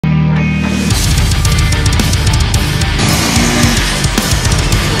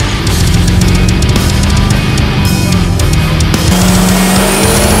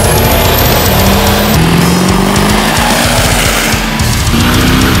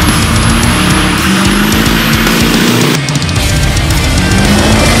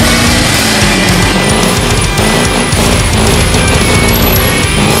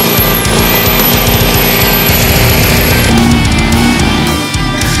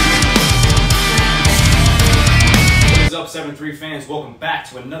7.3 fans, welcome back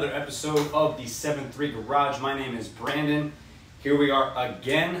to another episode of the 7.3 Garage. My name is Brandon. Here we are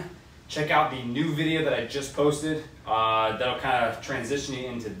again. Check out the new video that I just posted. That'll kind of transition you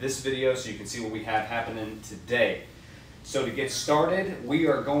into this video so you can see what we have happening today. So to get started, we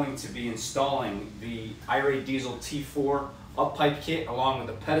are going to be installing the Irate Diesel T4 up pipe kit along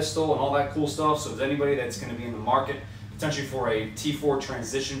with the pedestal and all that cool stuff. So if there's anybody that's going to be in the market potentially for a T4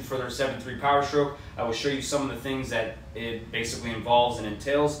 transition for their 7.3 Power Stroke, I will show you some of the things that it basically involves and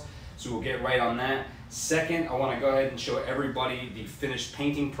entails. So we'll get right on that. Second, I want to go ahead and show everybody the finished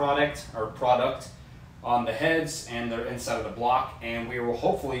painting product on the heads and the inside of the block. And we will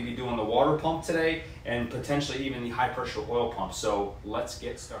hopefully be doing the water pump today and potentially even the high pressure oil pump. So let's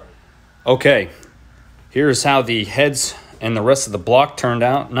get started. Okay, here's how the heads and the rest of the block turned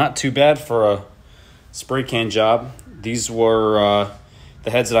out. Not too bad for a spray can job. These were the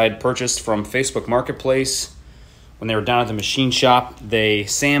heads that I had purchased from Facebook Marketplace. When they were down at the machine shop, they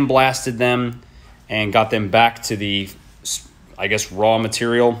sandblasted them and got them back to the, I guess, raw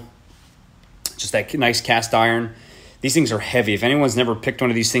material. Just that nice cast iron. These things are heavy. If anyone's never picked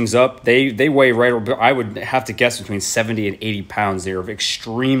one of these things up, they weigh right, I would have to guess, between 70 and 80 pounds. They are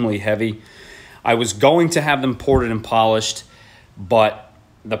extremely heavy. I was going to have them ported and polished, but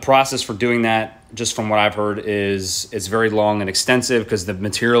the process for doing that, just from what I've heard, is it's very long and extensive because the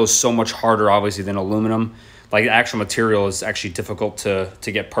material is so much harder, obviously, than aluminum. Like, the actual material is actually difficult to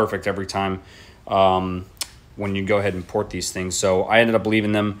get perfect every time when you go ahead and port these things. So I ended up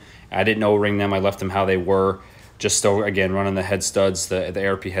leaving them. I didn't O-ring them. I left them how they were. Just so, again, running the head studs, the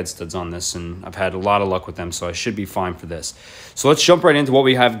ARP head studs on this, and I've had a lot of luck with them, so I should be fine for this. So let's jump right into what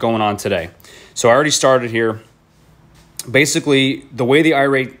we have going on today. So I already started here. Basically, the way the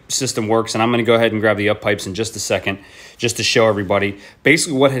Irate system works, and I'm going to go ahead and grab the up pipes in just a second, just to show everybody.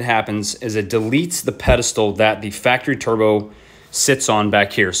 Basically, what happens is it deletes the pedestal that the factory turbo sits on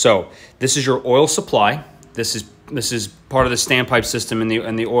back here. So this is your oil supply. This is part of the standpipe system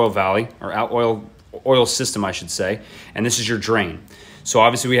in the oil valley, or oil system, I should say. And this is your drain. So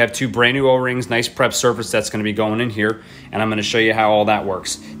obviously we have two brand new O-rings, nice prep surface that's going to be going in here, and I'm going to show you how all that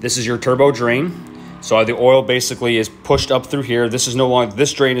works. This is your turbo drain. So the oil basically is pushed up through here. This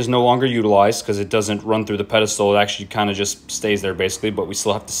drain is no longer utilized because it doesn't run through the pedestal. It actually kind of just stays there basically, but we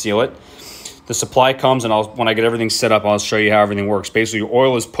still have to seal it. The supply comes, and when I get everything set up, I'll show you how everything works. Basically, your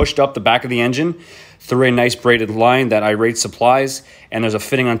oil is pushed up the back of the engine through a nice braided line that Irate supplies, and there's a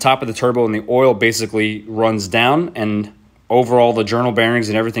fitting on top of the turbo, and the oil basically runs down and over all the journal bearings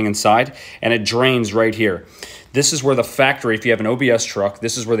and everything inside, and it drains right here. This is where the factory, if you have an OBS truck,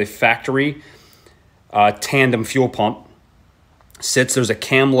 this is where the factory tandem fuel pump sits. There's a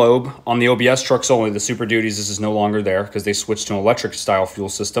cam lobe on the OBS trucks only. The Super Duties, this is no longer there because they switched to an electric style fuel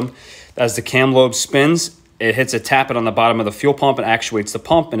system. As the cam lobe spins, it hits a tappet on the bottom of the fuel pump and actuates the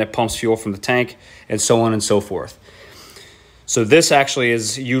pump, and it pumps fuel from the tank, and so on and so forth. So this actually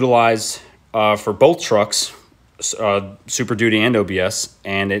is utilized for both trucks, Super Duty and OBS,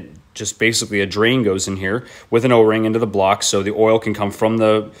 and it just basically, a drain goes in here with an O-ring into the block, so the oil can come from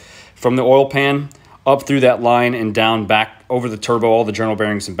the oil pan up through that line and down back over the turbo, all the journal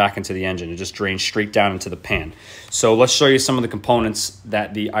bearings, and back into the engine. It just drains straight down into the pan. So let's show you some of the components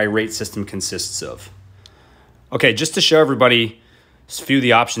that the Irate system consists of. Okay, just to show everybody a few of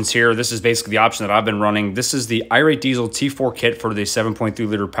the options here, this is basically the option that I've been running. This is the Irate Diesel T4 kit for the 7.3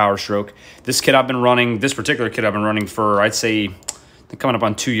 liter Power Stroke. This particular kit I've been running for, I'd say, coming up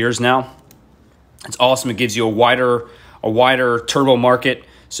on 2 years now. It's awesome. It gives you a wider turbo market,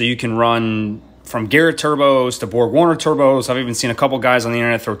 so you can run from Garrett turbos to Borg-Warner turbos. I've even seen a couple guys on the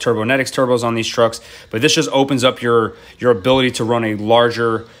internet throw Turbonetics turbos on these trucks, but this just opens up your ability to run a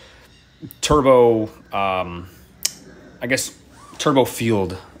larger turbo, I guess turbo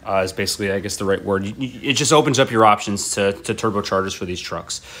field is basically, I guess, the right word. It just opens up your options to turbochargers for these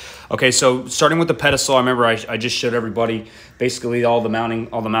trucks. Okay, so starting with the pedestal, I remember I just showed everybody basically all the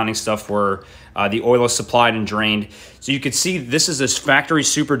mounting stuff where the oil is supplied and drained. So you could see this is this factory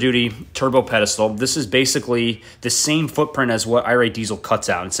Super Duty turbo pedestal. This is basically the same footprint as what Irate Diesel cuts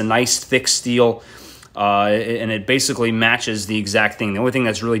out. It's a nice thick steel, and it basically matches the exact thing. The only thing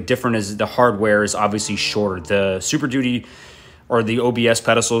that's really different is the hardware is obviously shorter. The Super Duty or the OBS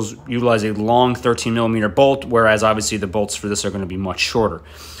pedestals utilize a long 13mm bolt, whereas obviously the bolts for this are going to be much shorter.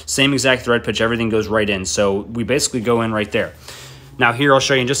 Same exact thread pitch, everything goes right in. So we basically go in right there. Now here, I'll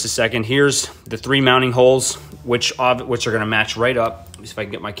show you in just a second. Here's the 3 mounting holes, which are going to match right up. Let me see if I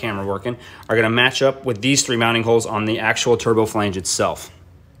can get my camera working. Are going to match up with these 3 mounting holes on the actual turbo flange itself.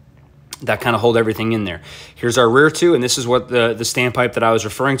 that kind of hold everything in there. Here's our rear two, and this is what the standpipe that I was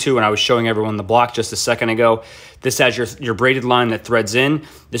referring to when I was showing everyone the block just a second ago. This has your braided line that threads in.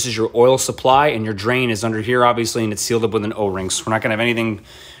 This is your oil supply, and your drain is under here, obviously, and it's sealed up with an O-ring, so we're not going to have anything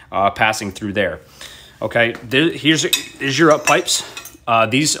passing through there. Okay, here's your up pipes.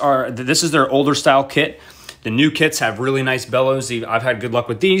 This is their older style kit. The new kits have really nice bellows. I've had good luck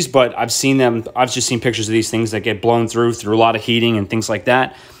with these, but I've just seen pictures of these things that get blown through a lot of heating and things like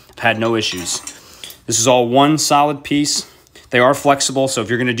that. I've had no issues. This is all one solid piece. They are flexible, so if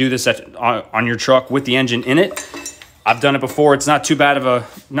you're going to do this on your truck with the engine in it, I've done it before. It's not too bad of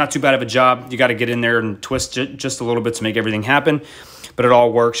a job. You got to get in there and twist it just a little bit to make everything happen, but it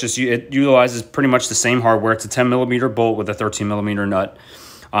all works. It utilizes pretty much the same hardware. It's a 10mm bolt with a 13mm nut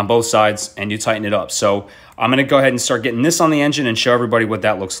on both sides, and you tighten it up. So I'm going to go ahead and start getting this on the engine and show everybody what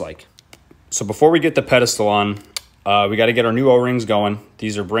that looks like. So before we get the pedestal on, we got to get our new O-rings going.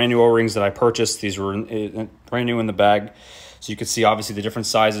 These are brand new O-rings that I purchased. These were brand new in the bag. So you can see obviously the different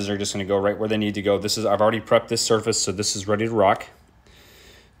sizes are just going to go right where they need to go. I've already prepped this surface, so this is ready to rock.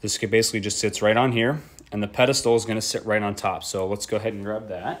 This basically just sits right on here, and the pedestal is going to sit right on top. So let's go ahead and grab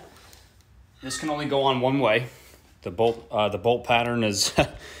that. This can only go on one way. The bolt pattern is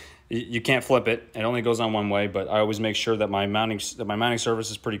you can't flip it. It only goes on one way, but I always make sure that my mounting surface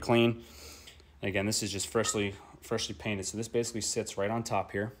is pretty clean. And again, this is just freshly painted. So this basically sits right on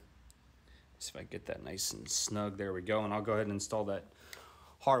top here. Let's see if I can get that nice and snug. There we go. And I'll go ahead and install that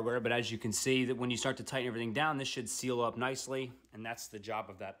hardware. But as you can see, that when you start to tighten everything down, this should seal up nicely. And that's the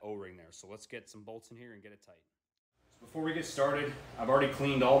job of that O-ring there. So let's get some bolts in here and get it tight. Before we get started, I've already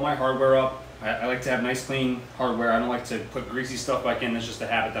cleaned all my hardware up. I like to have nice clean hardware. I don't like to put greasy stuff back in. That's just a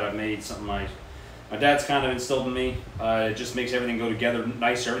habit that I've made, something my dad's kind of instilled in me. It just makes everything go together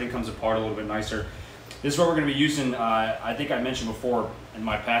nicer. Everything comes apart a little bit nicer. This is what we're going to be using. I think I mentioned before in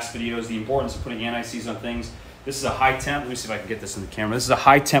my past videos the importance of putting anti-seize on things. This is a high temp. Let me see if I can get this in the camera. This is a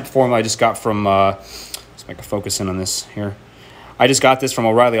high temp formula I just got from, let's see if I can focus in on this here. I just got this from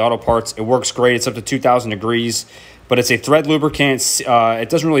O'Reilly Auto Parts. It works great. It's up to 2,000 degrees. But it's a thread lubricant. It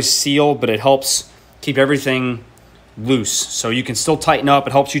doesn't really seal, but it helps keep everything loose. So you can still tighten up.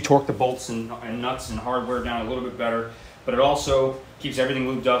 It helps you torque the bolts and nuts and hardware down a little bit better. But it also keeps everything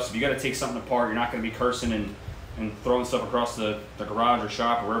lubed up. So if you got to take something apart, you're not going to be cursing and throwing stuff across the garage or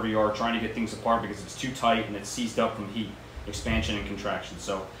shop or wherever you are trying to get things apart because it's too tight and it's seized up from heat, expansion, and contraction.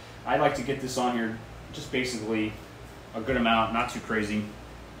 So I like to get this on here just basically a good amount, not too crazy,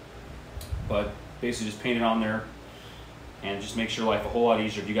 but basically just paint it on there. And just makes your life a whole lot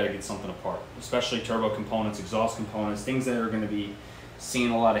easier if you got to get something apart, especially turbo components, exhaust components, things that are going to be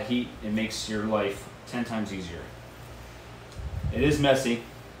seeing a lot of heat. It makes your life 10 times easier. It is messy.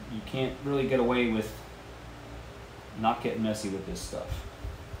 You can't really get away with not getting messy with this stuff.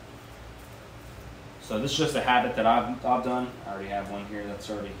 So this is just a habit that I've done. I already have one here that's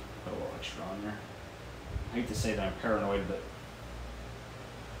already put a little extra on there. I hate to say that I'm paranoid, but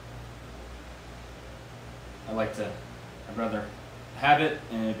I'd rather have it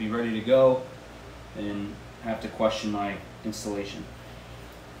and be ready to go than have to question my installation.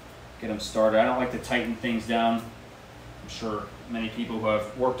 Get them started. I don't like to tighten things down. I'm sure many people who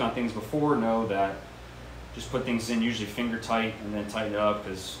have worked on things before know that just put things in usually finger tight and then tighten it up,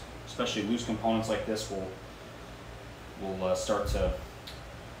 because especially loose components like this will start to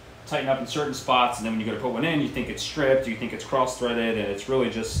tighten up in certain spots, and then when you go to put one in, you think it's stripped, you think it's cross-threaded, and it's really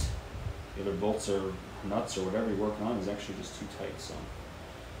just the other bolts or nuts or whatever you're working on is actually just too tight. So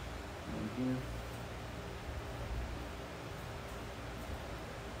here.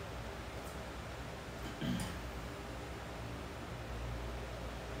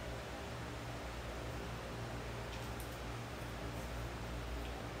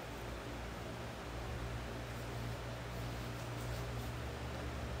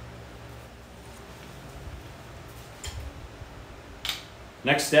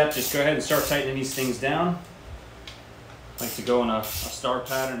 Next step, just go ahead and start tightening these things down. I like to go in a star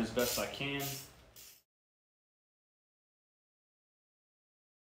pattern as best I can.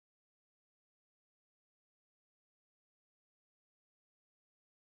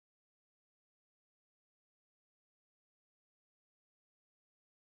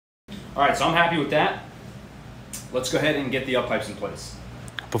 All right, so I'm happy with that. Let's go ahead and get the up pipes in place.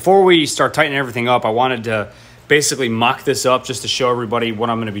 Before we start tightening everything up, I wanted to basically mock this up just to show everybody what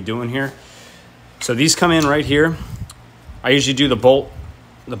I'm going to be doing here. So these come in right here. I usually do the bolt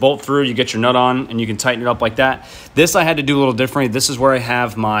through, you get your nut on, and you can tighten it up like that. This I had to do a little differently. This is where I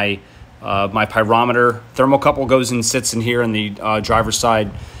have my my pyrometer. Thermocouple goes and sits in here in the driver's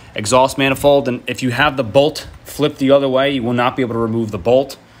side exhaust manifold, and if you have the bolt flipped the other way, you will not be able to remove the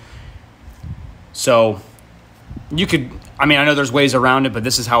bolt. So you could, I mean, I know there's ways around it, but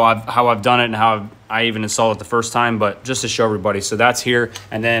this is how I've done it and how I even installed it the first time, but just to show everybody. So that's here.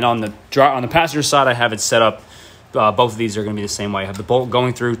 And then on the passenger side, I have it set up. Both of these are going to be the same way. I have the bolt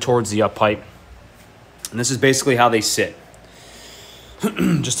going through towards the up pipe. And this is basically how they sit.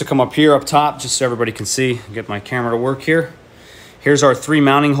 Just to come up here up top, just so everybody can see, get my camera to work here. Here's our 3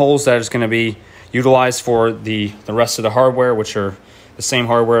 mounting holes that is going to be utilized for the rest of the hardware, which are the same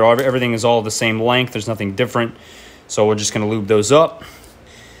hardware. Everything is all the same length. There's nothing different. So we're just going to lube those up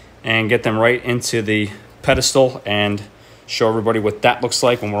and get them right into the pedestal and show everybody what that looks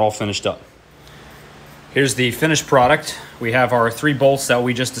like when we're all finished up. Here's the finished product. We have our 3 bolts that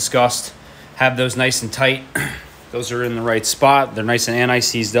we just discussed. Have those nice and tight. Those are in the right spot. They're nice and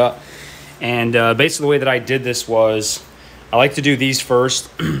anti-seized up. And basically the way that I did this was, I like to do these first.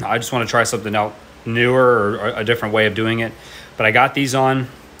 I just want to try something out newer or a different way of doing it. But I got these on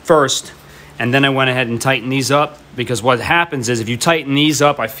first, and then I went ahead and tightened these up, because what happens is if you tighten these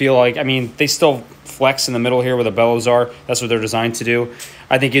up, I feel like, I mean, they still flex in the middle here where the bellows are. That's what they're designed to do.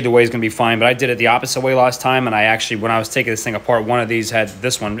 I think either way is going to be fine, but I did it the opposite way last time, and I actually, when I was taking this thing apart, one of these had,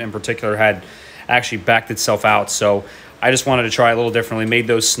 this one in particular had actually backed itself out. So I just wanted to try a little differently, made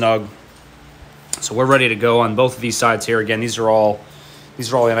those snug. So we're ready to go on both of these sides here. Again, these are all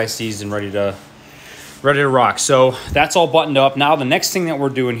anti-seized and ready to rock. So that's all buttoned up. Now the next thing that we're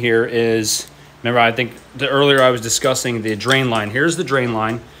doing here is, remember, I think earlier I was discussing the drain line. Here's the drain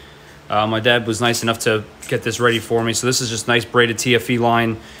line. My dad was nice enough to get this ready for me. So this is just nice braided TFE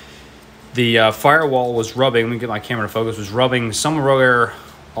line. The firewall was rubbing, let me get my camera to focus, was rubbing somewhere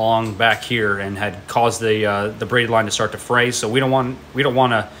along back here and had caused the braided line to start to fray. So we don't want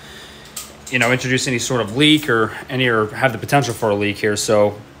to, you know, introduce any sort of leak or have the potential for a leak here.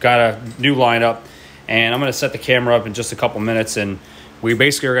 So got a new line up, and I'm going to set the camera up in just a couple minutes, and we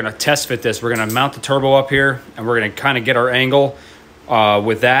basically are going to test fit this. We're going to mount the turbo up here, and we're going to kind of get our angle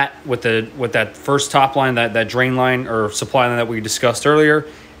with that first top line, that drain line or supply line that we discussed earlier,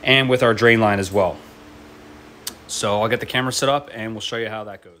 and with our drain line as well. So I'll get the camera set up and we'll show you how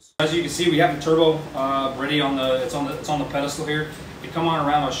that goes. As you can see, we have the turbo ready it's on the pedestal here. If you come on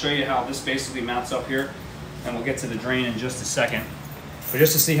around, I'll show you how this basically mounts up here, and we'll get to the drain in just a second. But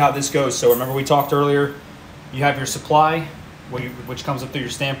just to see how this goes, so remember we talked earlier, you have your supply, which comes up through your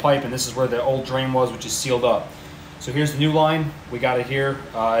standpipe, and this is where the old drain was, which is sealed up. So here's the new line. We got it here.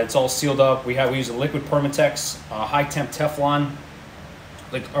 It's all sealed up. We use a liquid Permatex, high temp Teflon,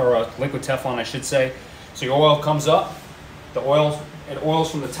 liquid Teflon, I should say. So your oil comes up. It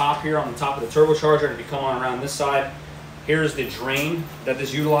oils from the top here on the top of the turbocharger, and if you come on around this side, here's the drain that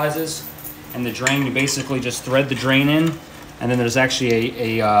this utilizes. And the drain, you basically just thread the drain in, and then there's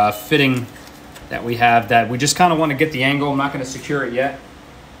actually a fitting that we have that we just kind of want to get the angle. I'm not going to secure it yet,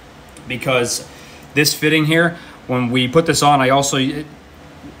 because this fitting here, when we put this on, I also,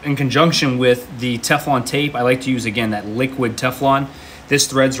 in conjunction with the Teflon tape, I like to use, again, that liquid Teflon. This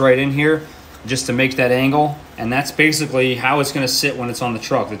threads right in here just to make that angle, and that's basically how it's going to sit when it's on the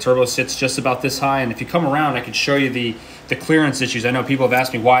truck. The turbo sits just about this high, and if you come around, I can show you the clearance issues. I know people have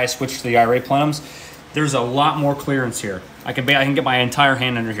asked me why I switched to the IRA plenums. There's a lot more clearance here. I can get my entire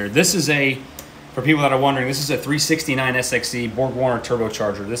hand under here. This is for people that are wondering, this is a 369 SXE Borg Warner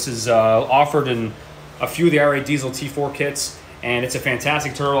turbocharger. This is offered in a few of the IRA diesel T4 kits, and it's a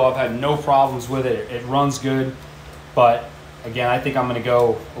fantastic turbo. I've had no problems with it. It runs good, but again, I think I'm going to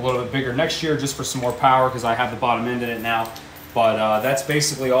go a little bit bigger next year just for some more power, because I have the bottom end in it now. But that's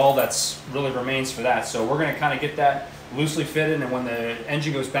basically all that's really remains for that. So we're going to kind of get that loosely fitted, and when the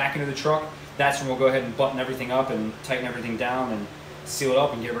engine goes back into the truck, that's when we'll go ahead and button everything up and tighten everything down and seal it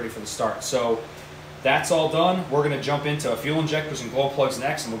up and get ready for the start. So that's all done. We're going to jump into fuel injectors and glow plugs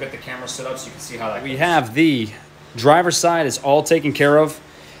next, and we'll get the camera set up so you can see how that goes. We have the driver's side is all taken care of.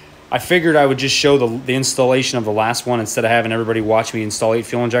 I figured I would just show the installation of the last one instead of having everybody watch me install 8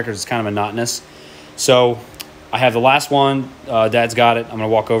 fuel injectors. It's kind of monotonous. So I have the last one. Dad's got it. I'm going to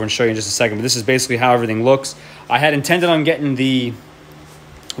walk over and show you in just a second. But this is basically how everything looks. I had intended on getting the,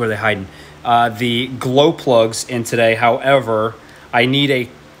 where are they hiding? The glow plugs in today. However, I need a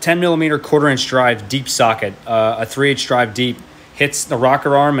 10mm 1/4" drive deep socket. A 3/8 drive deep hits the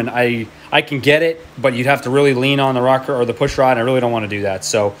rocker arm, and I can get it, but you'd have to really lean on the rocker or the push rod, and I really don't want to do that.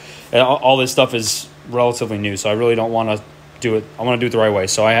 So all this stuff is relatively new, so I really don't want to do it. I want to do it the right way.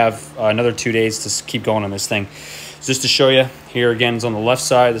 So I have another 2 days to keep going on this thing. So just to show you, here again is on the left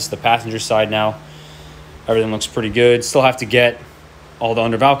side. This is the passenger side now. Everything looks pretty good. Still have to get all the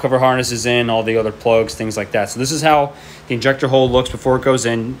under valve cover harnesses in, all the other plugs, things like that. So this is how the injector hole looks before it goes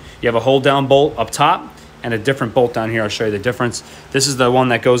in. You have a hold down bolt up top, and a different bolt down here. I'll show you the difference. This is the one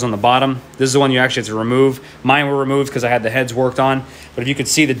that goes on the bottom. This is the one you actually have to remove. Mine were removed because I had the heads worked on. But if you could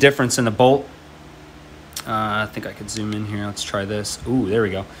see the difference in the bolt, I think I could zoom in here. Let's try this. Ooh, there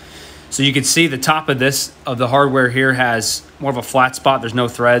we go. So you can see the top of this, of the hardware here, has more of a flat spot. There's no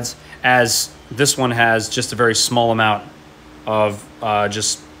threads, as this one has just a very small amount of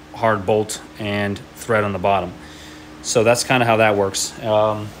just hard bolt and thread on the bottom. So that's kind of how that works.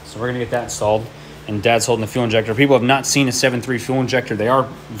 So we're gonna get that installed, and Dad's holding the fuel injector. People have not seen a 7.3 fuel injector. They are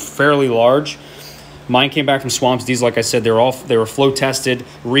fairly large. Mine came back from Swamps. These, like I said, they were flow tested,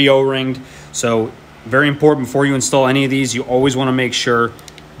 re-O-ringed. So very important, before you install any of these, you always want to make sure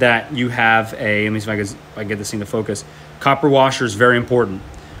that you have a, let me see if I get this thing to focus. Copper washer is very important.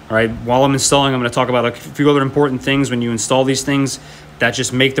 All right, while I'm installing, I'm going to talk about a few other important things when you install these things that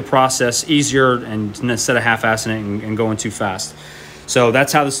just make the process easier, and instead of half-assing it and going too fast. So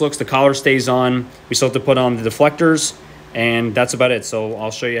that's how this looks. The collar stays on. We still have to put on the deflectors, and that's about it. So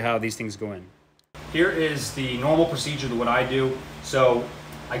I'll show you how these things go in. Here is the normal procedure to what I do. So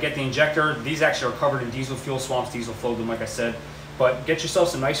I get the injector. These actually are covered in diesel fuel, Swamps diesel flow them, like I said. But get yourself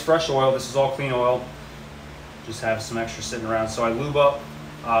some nice fresh oil. This is all clean oil. Just have some extra sitting around. So I lube up,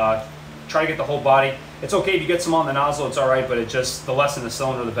 try to get the whole body. It's okay if you get some on the nozzle, it's all right, but it just, the less in the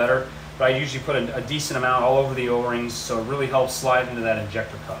cylinder, the better. But I usually put a decent amount all over the O-rings, so it really helps slide into that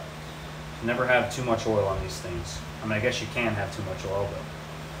injector cup. Never have too much oil on these things. I mean, I guess you can have too much oil,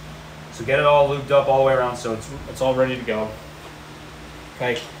 but. So get it all lubed up all the way around so it's all ready to go.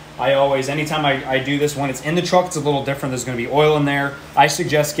 Okay, I always, anytime I do this, when it's in the truck, it's a little different. There's gonna be oil in there. I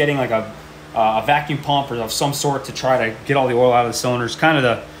suggest getting like a vacuum pump or of some sort to try to get all the oil out of the cylinders. Kind of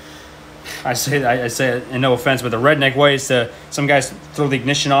the, I say it, and no offense, but the redneck way is to, some guys throw the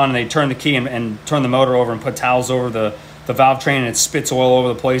ignition on and they turn the key and turn the motor over and put towels over the valve train, and it spits oil over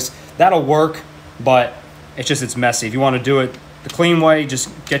the place. That'll work, but it's messy. If you want to do it the clean way, just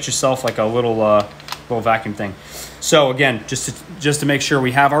get yourself like a little vacuum thing. So again, just to make sure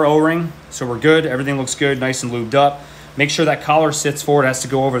we have our O-ring, so we're good, everything looks good, nice and lubed up. Make sure that collar sits forward, it has to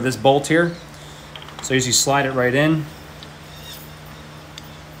go over this bolt here. So I usually slide it right in.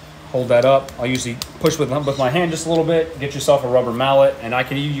 Hold that up. I'll usually push with my hand just a little bit, get yourself a rubber mallet, and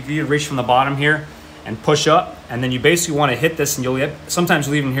you can reach from the bottom here and push up, and then you basically want to hit this, and sometimes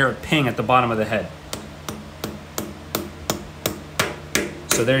you'll even hear it ping at the bottom of the head.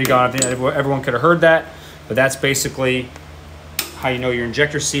 So there you go. I think everyone could have heard that, but that's basically how you know your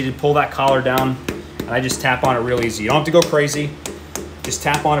injector's seated. Pull that collar down, and I just tap on it real easy. You don't have to go crazy. Just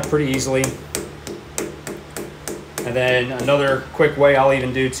tap on it pretty easily. And then another quick way I'll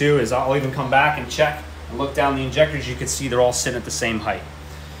even do too is I'll even come back and check and look down the injectors. You can see they're all sitting at the same height.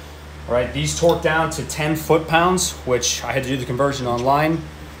 All right, these torque down to 10 foot-pounds, which I had to do the conversion online.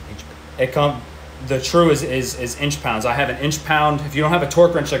 The true is inch-pounds. I have an inch-pound. If you don't have a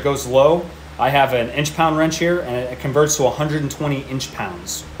torque wrench that goes low, I have an inch-pound wrench here, and it converts to 120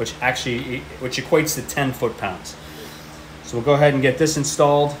 inch-pounds, which equates to 10 foot-pounds. So we'll go ahead and get this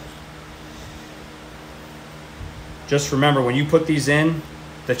installed. Just remember, when you put these in,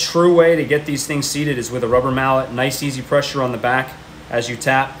 the true way to get these things seated is with a rubber mallet, nice easy pressure on the back as you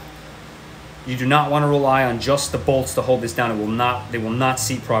tap. You do not want to rely on just the bolts to hold this down. They will not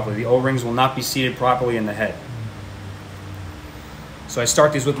seat properly. The O-rings will not be seated properly in the head. So I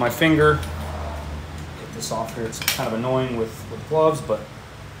start these with my finger. Get this off here. It's kind of annoying with gloves, but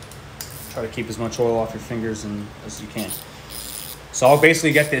try to keep as much oil off your fingers as you can. So I'll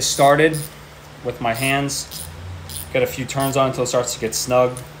basically get this started with my hands. Get a few turns on until it starts to get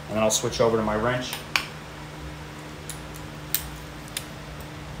snug, and then I'll switch over to my wrench.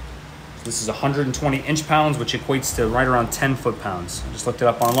 This is 120 inch-pounds, which equates to right around 10 foot-pounds. I just looked it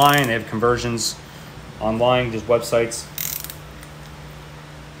up online. They have conversions online, just websites.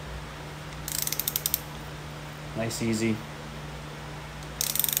 Nice, easy.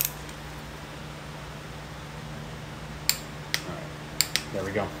 All right, there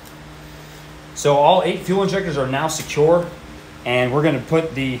we go. So all 8 fuel injectors are now secure, and we're going to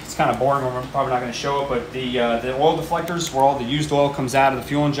put it's kind of boring, we're probably not going to show it, but the oil deflectors, where all the used oil comes out of the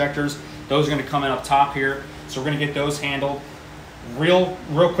fuel injectors, those are going to come in up top here. So we're going to get those handled. Real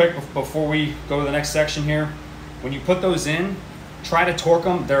quick before we go to the next section here, when you put those in, try to torque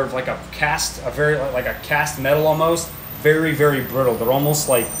them. They're like like a cast metal almost, very, very brittle. They're almost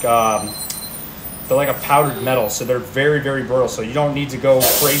like, they're like a powdered metal, so they're very, very brittle. So you don't need to go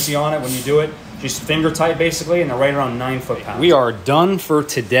crazy on it when you do it. Just finger tight basically, and they're right around 9 foot-pounds. We are done for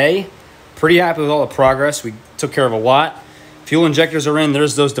today. Pretty happy with all the progress. We took care of a lot. Fuel injectors are in.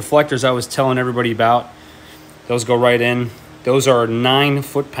 There's those deflectors I was telling everybody about. Those go right in. Those are 9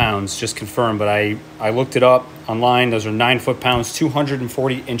 foot-pounds, just confirmed, but I looked it up online. Those are 9 foot-pounds,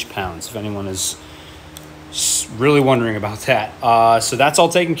 240 inch-pounds, if anyone is really wondering about that. So that's all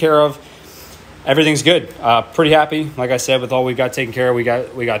taken care of. Everything's good. Pretty happy, like I said, with all we got taken care of. We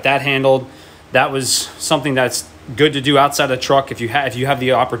got that handled. That was something that's good to do outside the truck if you have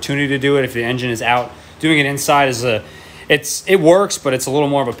the opportunity to do it. If the engine is out, doing it inside is it works, but it's a little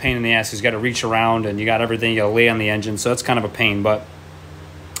more of a pain in the ass. You got to reach around and you got everything. You got to lay on the engine, so it's kind of a pain. But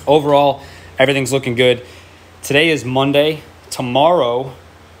overall, everything's looking good. Today is Monday. Tomorrow,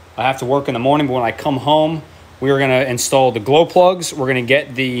 I have to work in the morning, but when I come home, we are going to install the glow plugs. We're going to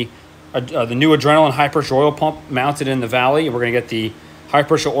get the new adrenaline high pressure oil pump mounted in the valley. We're going to get the high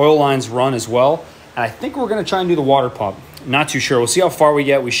pressure oil lines run as well. And I think we're going to try and do the water pump. Not too sure. We'll see how far we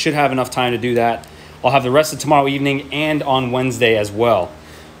get. We should have enough time to do that. I'll have the rest of tomorrow evening and on Wednesday as well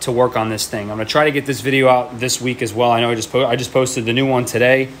to work on this thing. I'm going to try to get this video out this week as well. I know I just posted the new one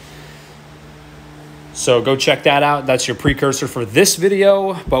today. So go check that out. That's your precursor for this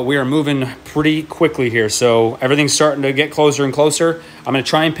video, but we are moving pretty quickly here. So everything's starting to get closer and closer. I'm going to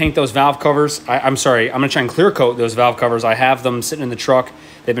try and paint those valve covers. I'm going to try and clear coat those valve covers. I have them sitting in the truck.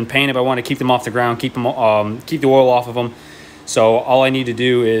 They've been painted, but I want to keep them off the ground, keep the oil off of them. So all I need to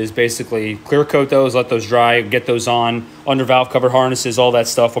do is basically clear coat those, let those dry, get those on, under valve cover harnesses, all that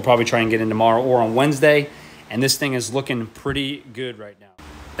stuff. We'll probably try and get in tomorrow or on Wednesday. And this thing is looking pretty good right now.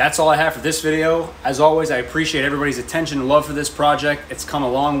 That's all I have for this video. As always, I appreciate everybody's attention and love for this project. It's come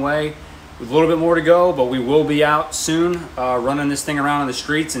a long way with a little bit more to go, but we will be out soon running this thing around on the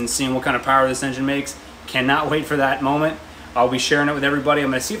streets and seeing what kind of power this engine makes. Cannot wait for that moment. I'll be sharing it with everybody. I'm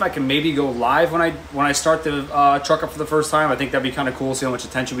going to see if I can maybe go live when I start the truck up for the first time. I think that'd be kind of cool, see how much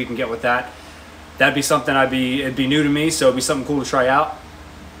attention we can get with that. That'd be something it'd be new to me, so it'd be something cool to try out.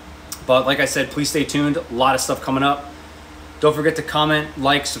 But like I said, please stay tuned. A lot of stuff coming up. Don't forget to comment,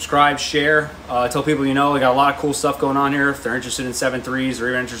 like, subscribe, share. Tell people you know. We got a lot of cool stuff going on here. If they're interested in 7.3s or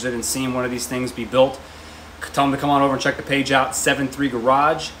you're interested in seeing one of these things be built, tell them to come on over and check the page out, 7.3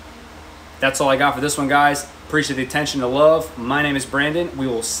 Garage. That's all I got for this one, guys. Appreciate the attention and the love. My name is Brandon. We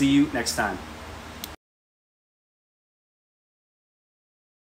will see you next time.